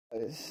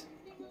Travis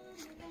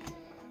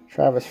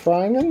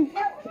Fryman,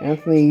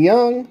 Anthony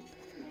Young.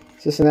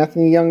 Is this an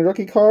Anthony Young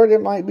rookie card?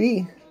 It might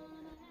be.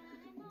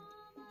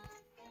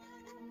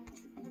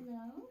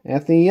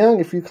 Anthony Young,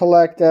 if you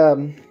collect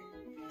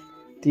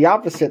the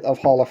opposite of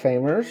Hall of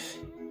Famers,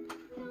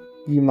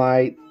 you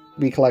might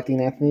be collecting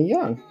Anthony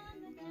Young.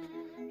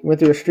 He went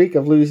through a streak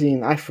of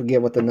losing, I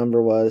forget what the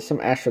number was, some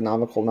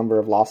astronomical number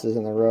of losses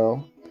in a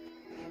row.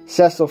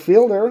 Cecil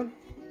Fielder,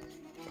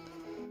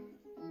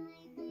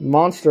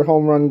 monster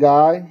home run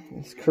guy.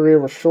 His career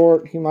was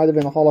short. He might have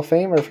been a Hall of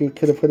Famer if he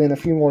could have put in a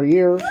few more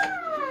years.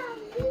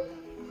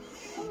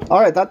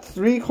 Alright, that's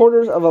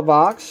 3/4 of a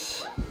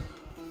box.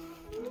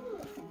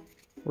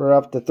 We're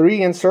up to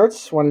 3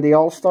 inserts, 1 of the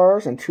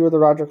All-Stars and 2 of the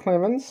Roger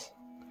Clemens.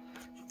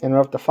 And we're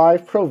up to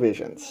 5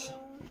 Provisions,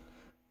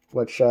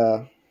 which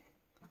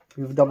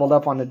we've doubled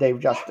up on the Dave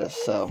Justice,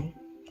 so.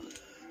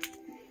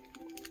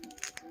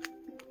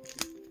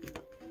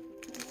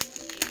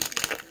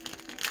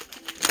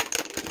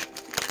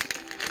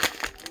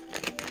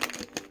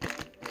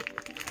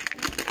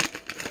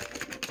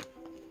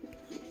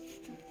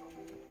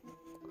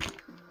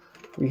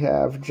 We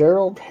have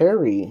Gerald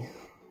Perry,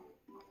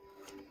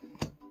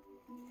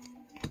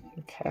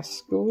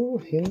 Casco,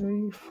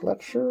 Henry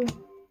Fletcher,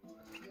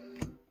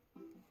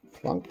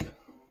 Plunk,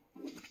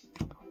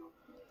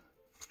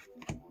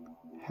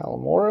 Hal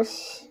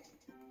Morris,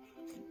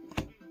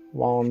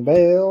 Juan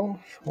Bale,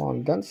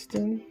 Schwan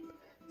Dunston.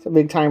 It's a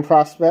big-time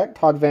prospect,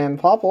 Todd Van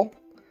Poppel.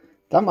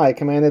 That might have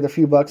commanded a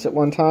few bucks at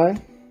one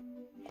time.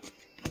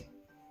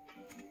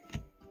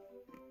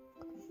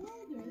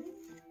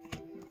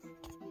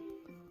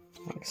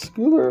 Mike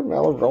Schooler,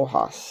 Mel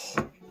Rojas.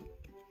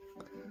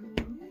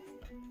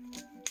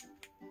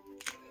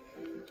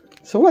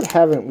 So what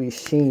haven't we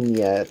seen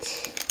yet?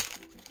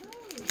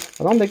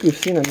 I don't think we've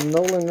seen a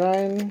Nolan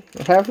Ryan.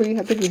 Or have we?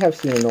 I think we have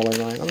seen a Nolan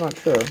Ryan. I'm not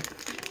sure.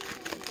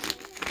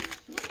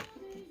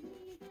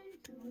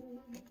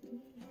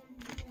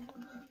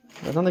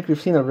 I don't think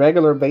we've seen a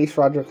regular base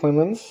Roger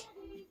Clemens.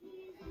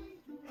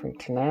 Frank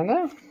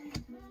Tanana.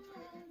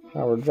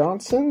 Howard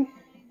Johnson.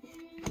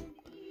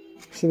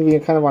 Seem to be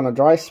kind of on a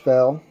dry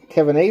spell.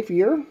 Kevin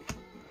Appier.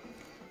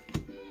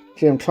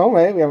 Jim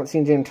Thome. We haven't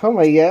seen Jim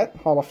Thome yet.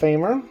 Hall of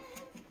Famer.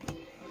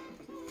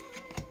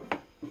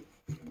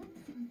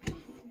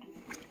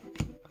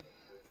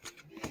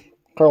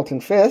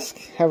 Carlton Fisk.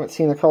 Haven't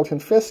seen a Carlton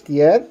Fisk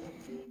yet.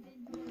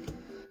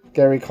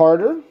 Gary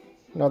Carter.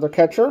 Another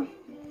catcher.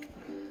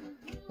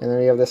 And then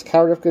we have this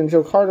Cal Ripken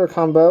Joe Carter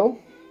combo.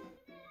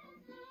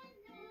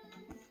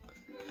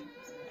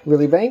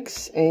 Willie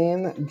Banks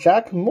and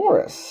Jack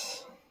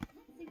Morris.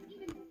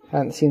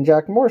 Hadn't seen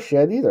Jack Morris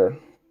yet either.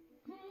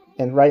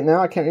 And right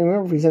now I can't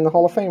remember if he's in the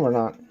Hall of Fame or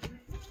not.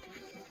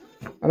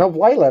 I know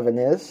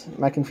Blyleven is.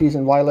 Am I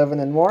confusing Blyleven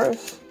and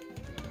Morris?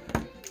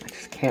 I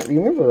just can't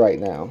remember right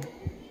now.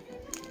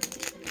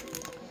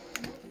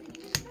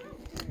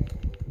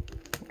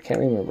 Can't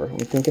remember. I'm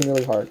thinking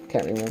really hard.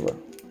 Can't remember.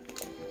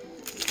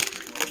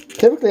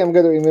 Typically, I'm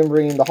good at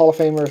remembering the Hall of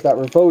Famers that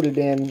were voted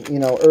in, you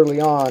know,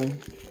 early on.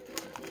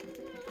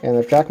 And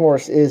if Jack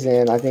Morris is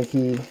in, I think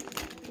he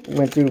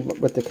went through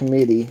with the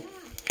committee.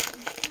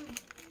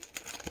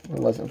 It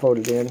wasn't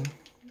voted in.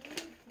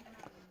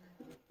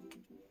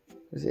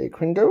 Is it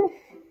Quindo?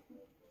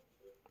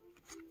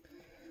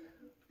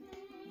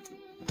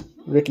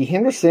 Ricky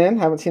Henderson.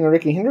 Haven't seen a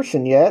Ricky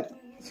Henderson yet.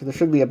 So there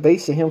should be a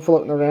base of him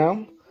floating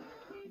around.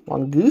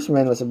 Juan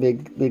Guzman was a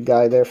big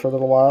guy there for a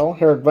little while.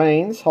 Harold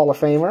Baines, Hall of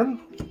Famer.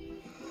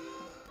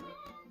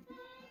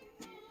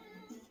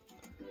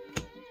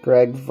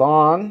 Greg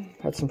Vaughn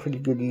had some pretty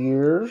good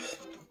years.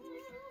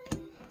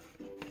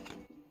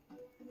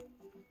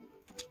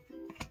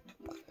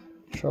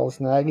 Charles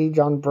Nagy,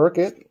 John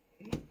Burkett,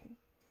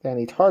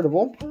 Danny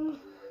Tartable,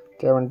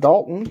 Darren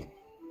Dalton,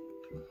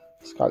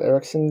 Scott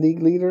Erickson,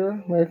 league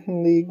leader,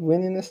 American League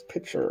winningest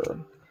pitcher,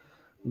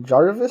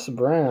 Jarvis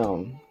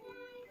Brown,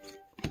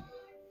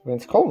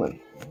 Vince Coleman.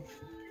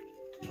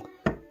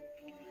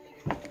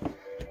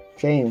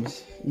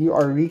 James, you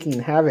are wreaking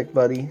havoc,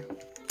 buddy.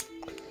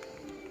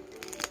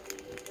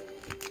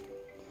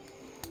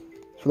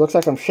 If it looks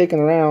like I'm shaking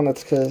around,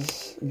 it's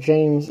because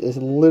James is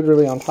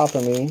literally on top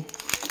of me.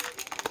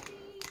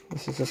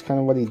 This is just kind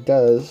of what he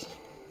does.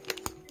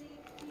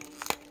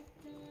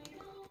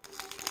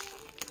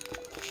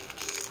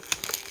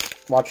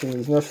 Watching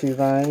these nursery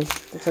rhymes.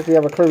 Looks like we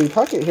have a Kirby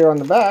Puckett here on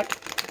the back.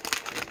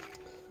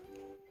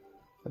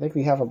 I think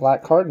we have a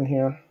black card in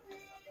here.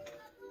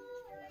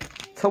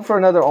 Let's hope for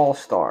another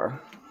All-Star.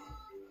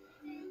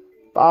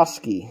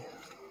 Bosky.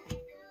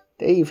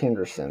 Dave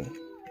Henderson.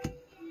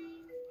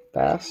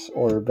 Bass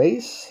or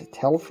base.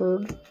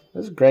 Telford.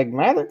 This is Greg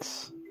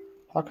Maddux.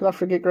 How could I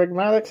forget Greg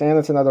Maddux? And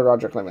it's another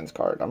Roger Clemens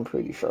card, I'm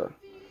pretty sure.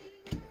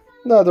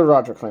 Another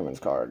Roger Clemens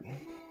card.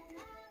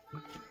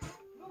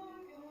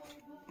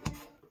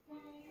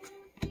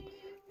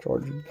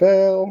 George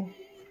Bell.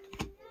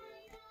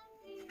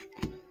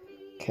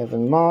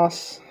 Kevin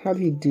Moss. How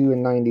did he do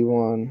in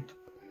 91?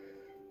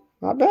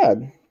 Not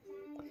bad.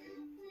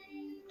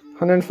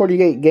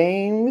 148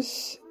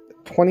 games.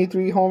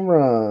 23 home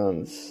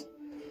runs,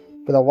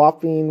 but a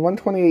whopping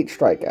 128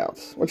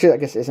 strikeouts, which I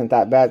guess isn't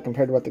that bad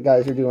compared to what the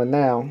guys are doing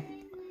now.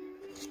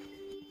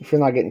 If you're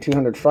not getting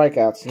 200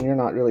 strikeouts, then you're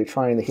not really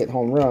trying to hit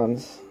home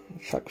runs.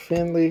 Chuck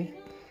Finley,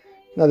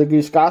 another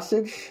Goose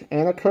Gossage,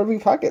 and a Kirby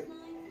Puckett.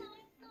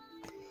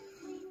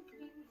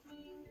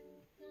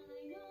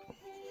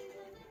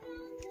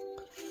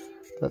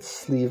 Let's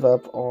sleeve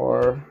up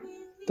our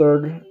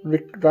third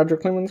Roger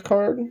Clemens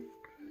card.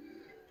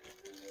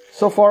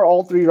 So far,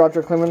 all 3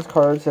 Roger Clemens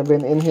cards have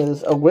been in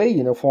his away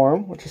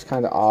uniform, which is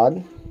kind of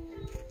odd.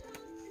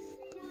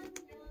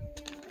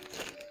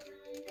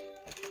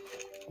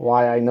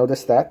 Why I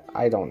noticed that,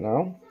 I don't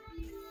know.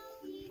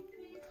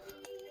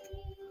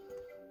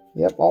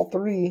 Yep, all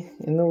 3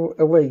 in the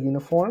away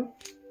uniform.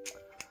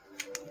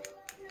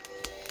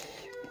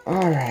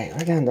 Alright,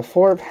 we're down to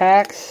 4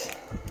 packs.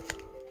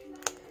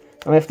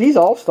 And if these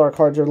All-Star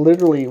cards are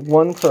literally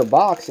 1 per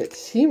box, it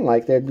seemed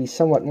like they'd be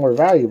somewhat more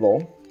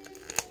valuable.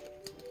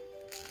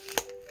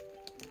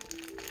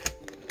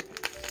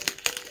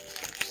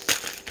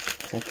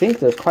 I think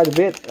there's quite a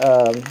bit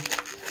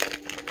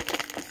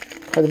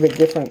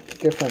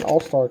different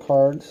All-Star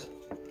cards.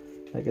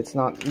 Like, it's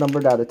not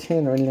numbered out of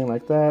 10 or anything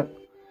like that.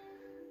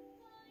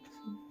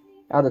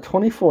 Out of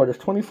 24, there's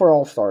 24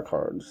 All-Star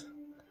cards.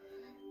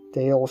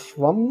 Dale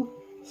Schrum,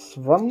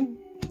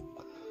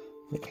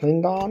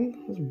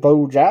 McClendon,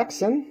 Bo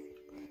Jackson,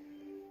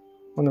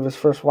 one of his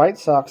first White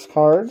Sox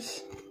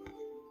cards.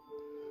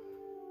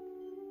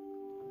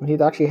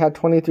 He'd actually had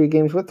 23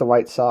 games with the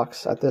White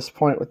Sox at this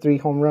point with 3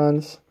 home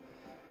runs,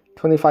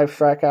 25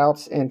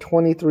 strikeouts, and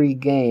 23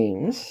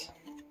 games.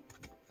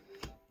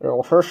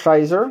 Earl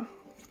Hershiser.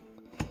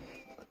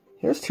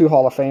 Here's 2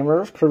 Hall of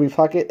Famers, Kirby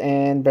Puckett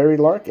and Barry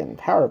Larkin,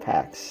 Power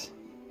Packs.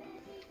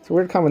 It's a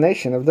weird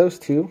combination of those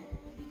 2.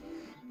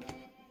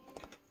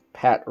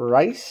 Pat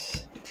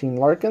Rice, Gene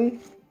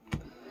Larkin,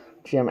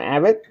 Jim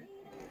Abbott,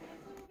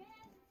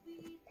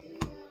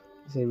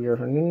 Xavier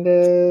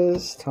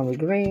Hernandez, Tommy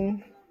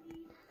Green,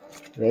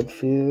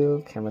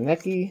 Redfield,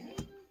 Kamenecki,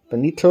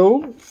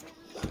 Benito,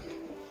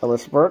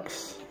 Ellis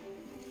Burks,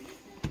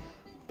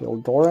 Bill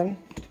Doran,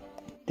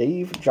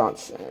 Dave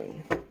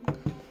Johnson. I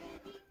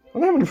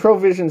wonder how many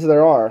Provisions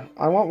there are.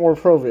 I want more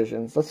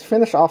Provisions. Let's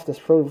finish off this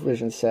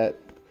Provision set.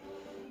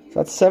 So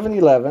that's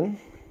 7-11,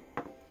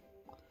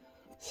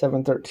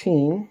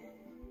 7-13,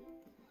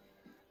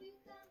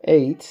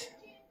 8,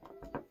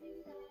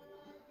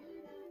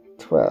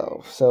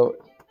 12. So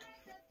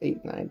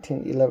 8, 9,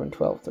 10, 11,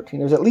 12, 13.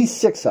 There's at least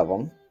 6 of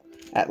them,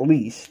 at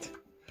least.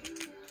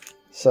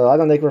 So I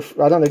don't think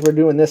we're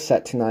doing this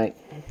set tonight.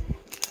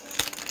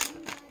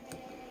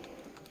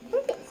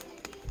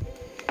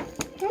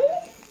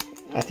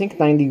 I think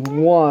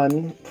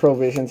 91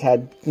 Provisions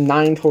had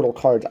 9 total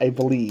cards, I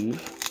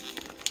believe.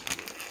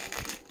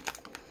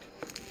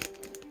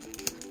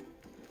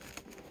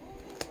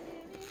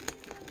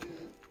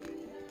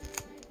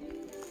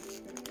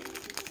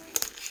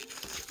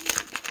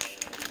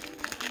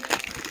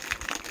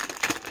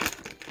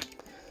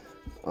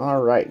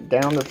 Alright,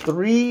 down to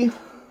 3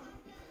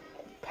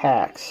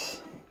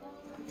 packs.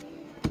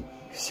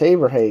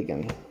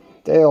 Saberhagen,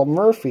 Dale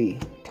Murphy,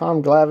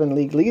 Tom Glavine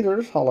League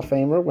Leaders, Hall of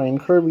Famer, Wayne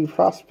Kirby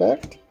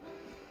Prospect,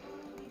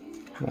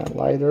 Matt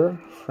Leiter,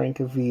 Frank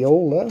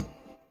Viola,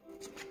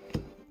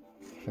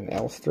 Van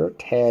Elster,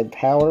 Tad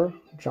Power,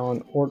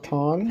 John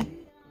Orton,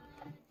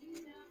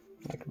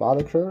 Mike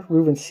Boddicker,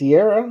 Ruben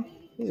Sierra,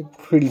 he's a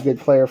pretty good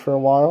player for a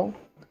while.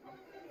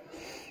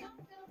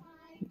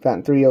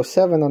 Batting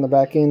 307 on the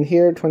back end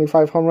here,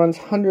 25 home runs,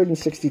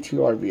 162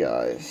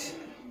 RBIs.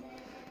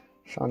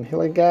 Sean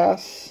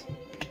Hillegas,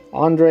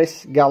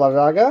 Andres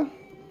Galarraga.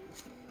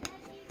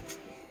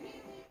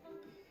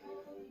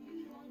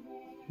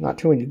 Not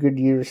too many good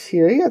years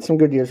here. He had some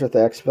good years with the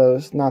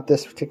Expos. Not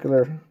this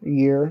particular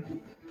year.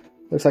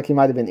 Looks like he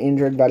might have been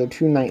injured by the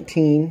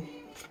 219.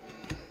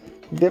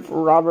 Dip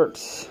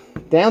Roberts.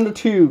 Down to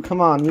 2.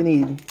 Come on, we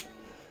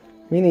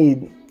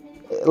need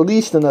at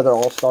least another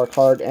All-Star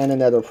card and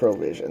another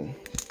Provision.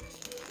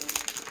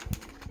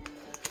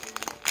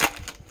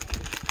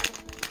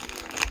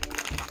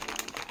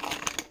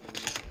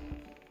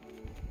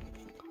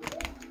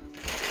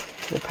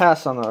 I'll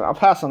pass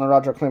on the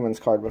Roger Clemens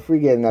card, but if we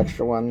get an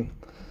extra one,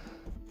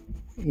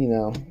 you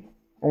know,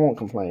 I won't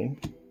complain.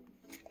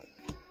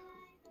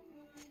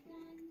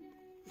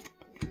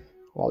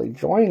 Wally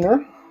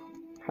Joyner.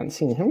 Haven't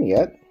seen him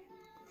yet.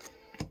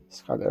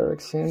 Scott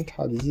Erickson,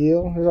 Todd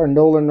Zeal. Here's our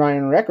Nolan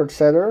Ryan record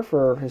setter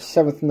for his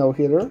 7th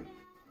no-hitter.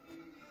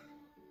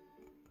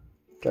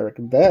 Derek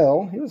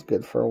Bell. He was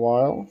good for a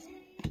while.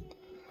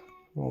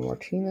 Juan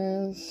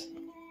Martinez.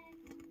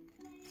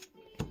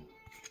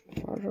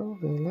 Bill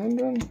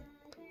Landon.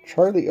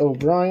 Charlie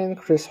O'Brien.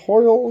 Chris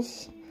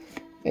Hoyles.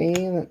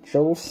 And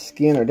Joe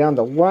Skinner. Down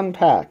to 1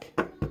 pack.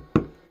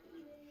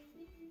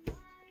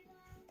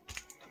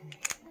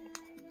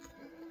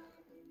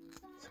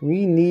 So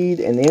we need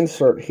an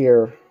insert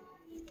here.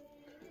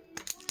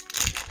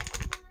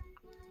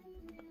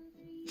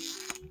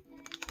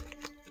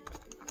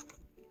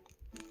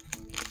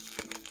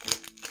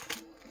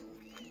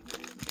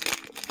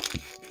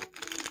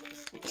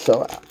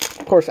 So,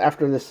 of course,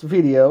 after this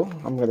video,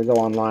 I'm going to go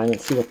online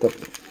and see what the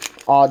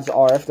odds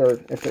are, if there are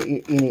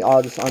any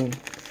odds on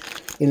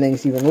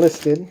anything's even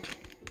listed.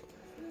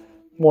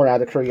 More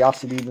out of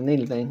curiosity than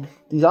anything.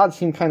 These odds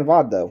seem kind of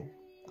odd, though.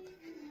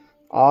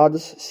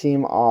 Odds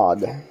seem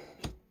odd.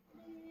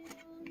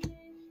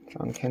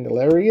 John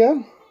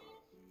Candelaria.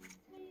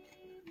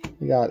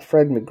 We got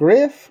Fred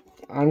McGriff.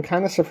 I'm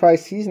kind of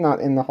surprised he's not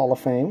in the Hall of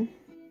Fame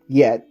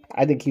yet.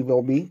 I think he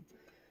will be.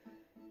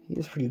 He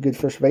was a pretty good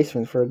first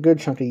baseman for a good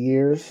chunk of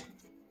years.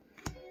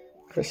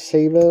 Chris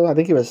Sabo. I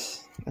think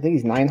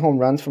he's 9 home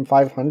runs from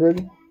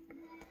 500.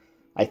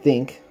 I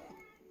think.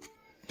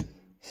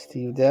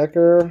 Steve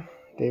Decker.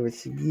 David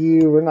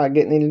Seguin. We're not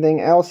getting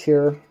anything else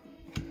here.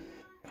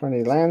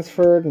 Carney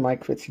Lansford.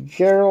 Mike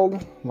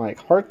Fitzgerald. Mike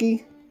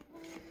Harkey.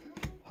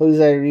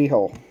 Jose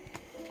Rijo.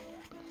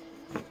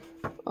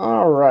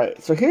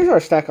 Alright, so here's our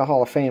stack of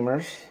Hall of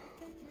Famers,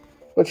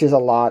 which is a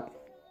lot.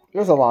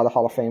 There's a lot of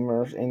Hall of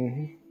Famers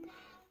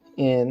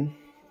in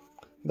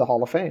the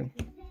Hall of Fame.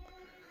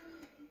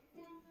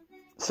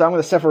 So I'm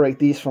going to separate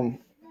these from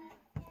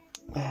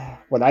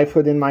what I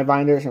put in my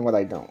binders and what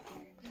I don't.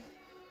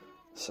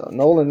 So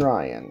Nolan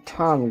Ryan,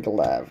 Tom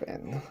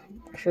Glavine,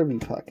 Kirby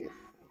Puckett.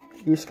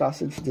 Goose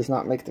Gossage does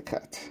not make the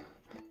cut.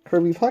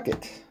 Kirby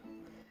Puckett.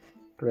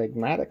 Greg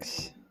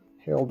Maddux.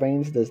 Harold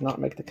Baines does not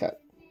make the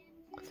cut.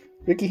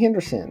 Ricky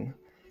Henderson.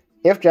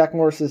 If Jack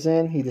Morris is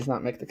in, he does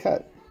not make the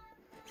cut.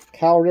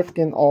 Cal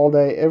Ripken all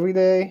day, every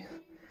day.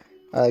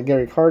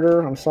 Gary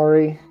Carter, I'm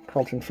sorry.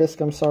 Carlton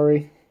Fisk, I'm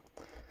sorry.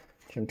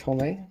 Jim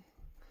Thome.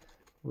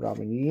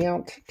 Robin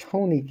Yount.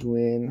 Tony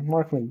Gwynn.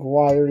 Mark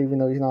McGwire, even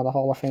though he's not a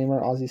Hall of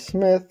Famer. Ozzie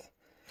Smith.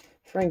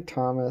 Frank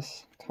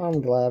Thomas.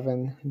 Tom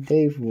Glavine.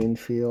 Dave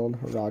Winfield.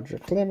 Roger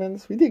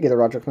Clemens. We did get a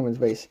Roger Clemens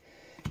base.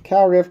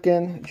 Cal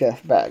Ripken.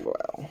 Jeff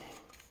Bagwell.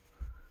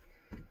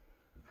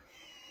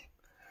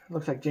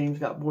 Looks like James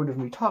got bored of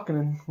me talking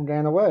and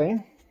ran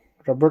away.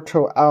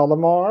 Roberto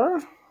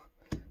Alomar.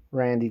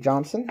 Randy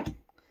Johnson.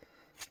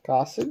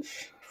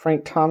 Gossage.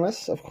 Frank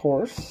Thomas, of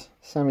course.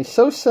 Sammy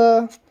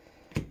Sosa.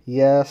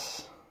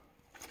 Yes.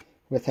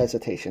 With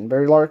hesitation.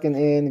 Barry Larkin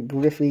in.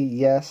 Griffey,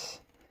 yes.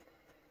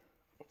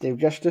 Dave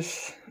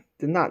Justice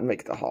did not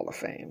make the Hall of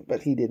Fame,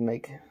 but he did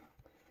make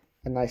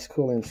a nice,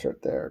 cool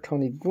insert there.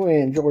 Tony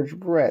Gwynn, George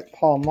Brett,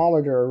 Paul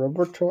Molitor,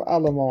 Roberto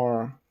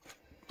Alomar.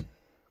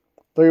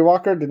 Larry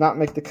Walker did not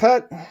make the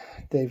cut.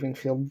 Dave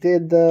Winfield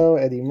did, though.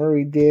 Eddie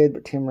Murray did,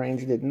 but Tim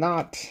Raines did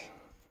not.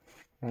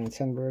 Ryan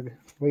Sandberg,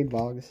 Wade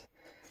Boggs.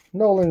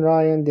 Nolan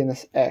Ryan,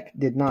 Dennis Eck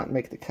did not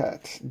make the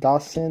cut.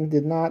 Dawson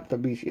did not,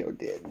 but Bichette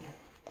did.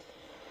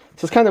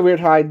 So it's kind of weird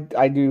how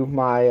I do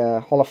my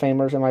Hall of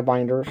Famers and my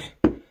binders.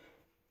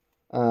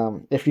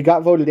 If you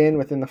got voted in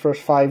within the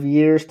first 5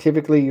 years,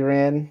 typically you're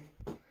in.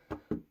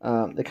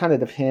 It kind of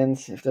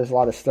depends if there's a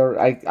lot of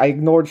steroids. I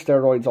ignored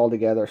steroids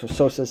altogether. So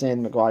Sosa's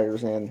in,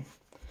 McGuire's in.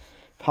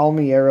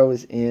 Palmiero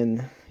is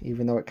in,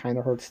 even though it kind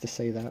of hurts to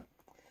say that.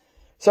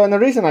 So, and the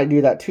reason I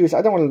do that too is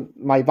I don't want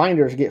my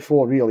binders get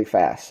full really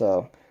fast.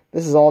 So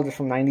this is all just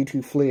from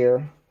 92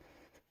 Fleer.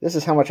 This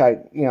is how much I,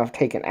 have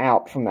taken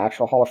out from the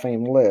actual Hall of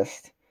Fame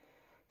list.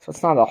 So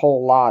it's not a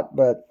whole lot,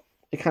 but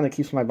it kind of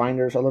keeps my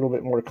binders a little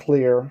bit more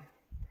clear.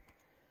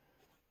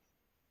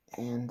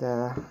 And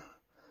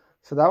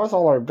so that was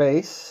all our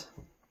base.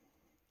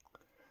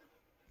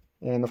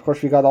 And of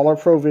course we got all our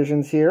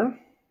provisions here.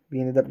 We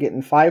ended up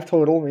getting 5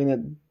 total. We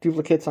ended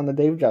duplicates on the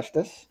Dave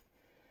Justice.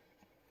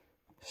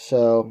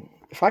 So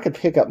if I could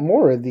pick up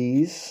more of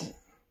these,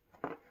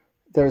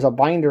 there's a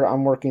binder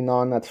I'm working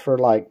on that's for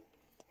like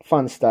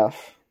fun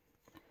stuff.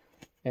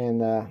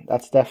 And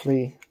that's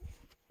definitely,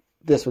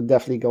 this would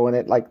definitely go in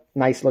it, like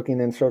nice looking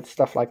inserts,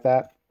 stuff like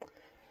that.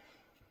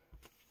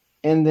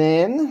 And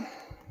then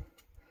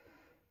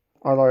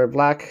are our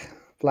black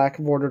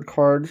bordered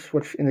cards,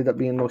 which ended up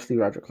being mostly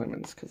Roger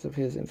Clemens because of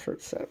his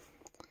insert set.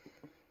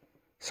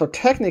 So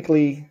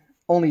technically,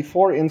 only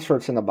 4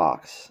 inserts in the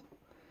box.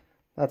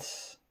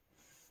 That's,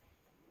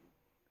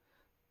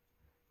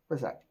 what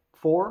is that?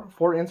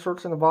 4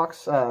 inserts in the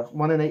box,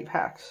 1 in 8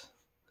 packs.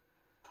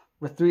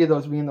 With 3 of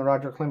those being the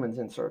Roger Clemens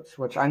inserts,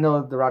 which I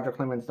know the Roger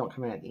Clemens don't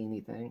command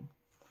anything.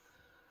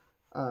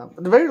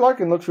 The Barry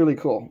Larkin looks really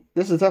cool.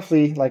 This is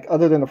definitely, like,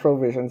 other than the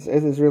Provisions,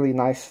 it is really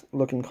nice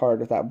looking card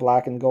with that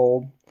black and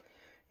gold.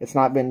 It's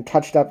not been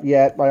touched up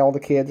yet by all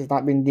the kids. It's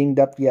not been dinged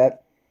up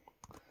yet.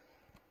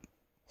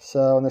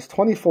 So, and there's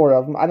 24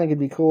 of them. I think it'd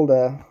be cool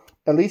to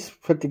at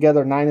least put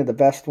together 9 of the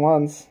best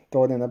ones.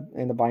 Throw it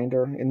in a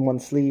binder in one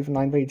sleeve,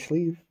 9-page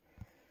sleeve.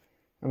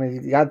 I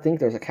mean, you gotta think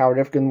there's a Cal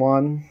Ripken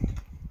one.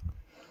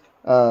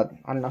 I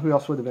don't know who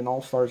else would have been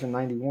All-Stars in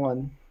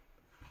 91.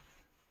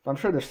 But I'm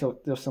sure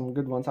there's some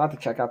good ones. I'll have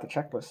to check out the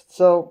checklist.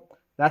 So,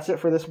 that's it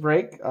for this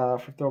break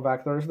for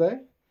Throwback Thursday.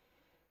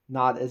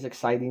 Not as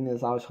exciting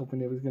as I was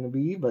hoping it was going to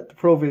be, but the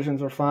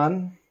Provisions are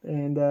fun.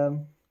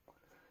 And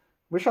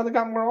wish I'd have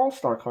got more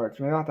All-Star cards.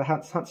 Maybe I'll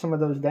have to hunt some of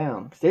those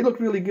down. Because they look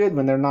really good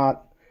when they're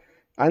not.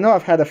 I know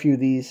I've had a few of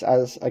these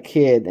as a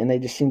kid, and they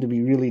just seem to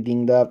be really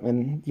dinged up.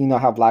 And you know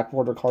how black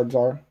border cards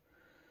are.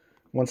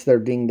 Once they're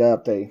dinged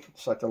up, they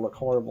start to look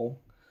horrible.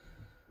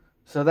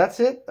 So that's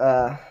it.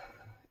 If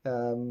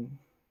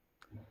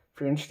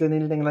you're interested in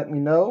anything, let me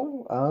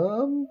know.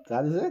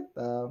 That is it.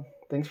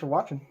 Thanks for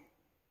watching.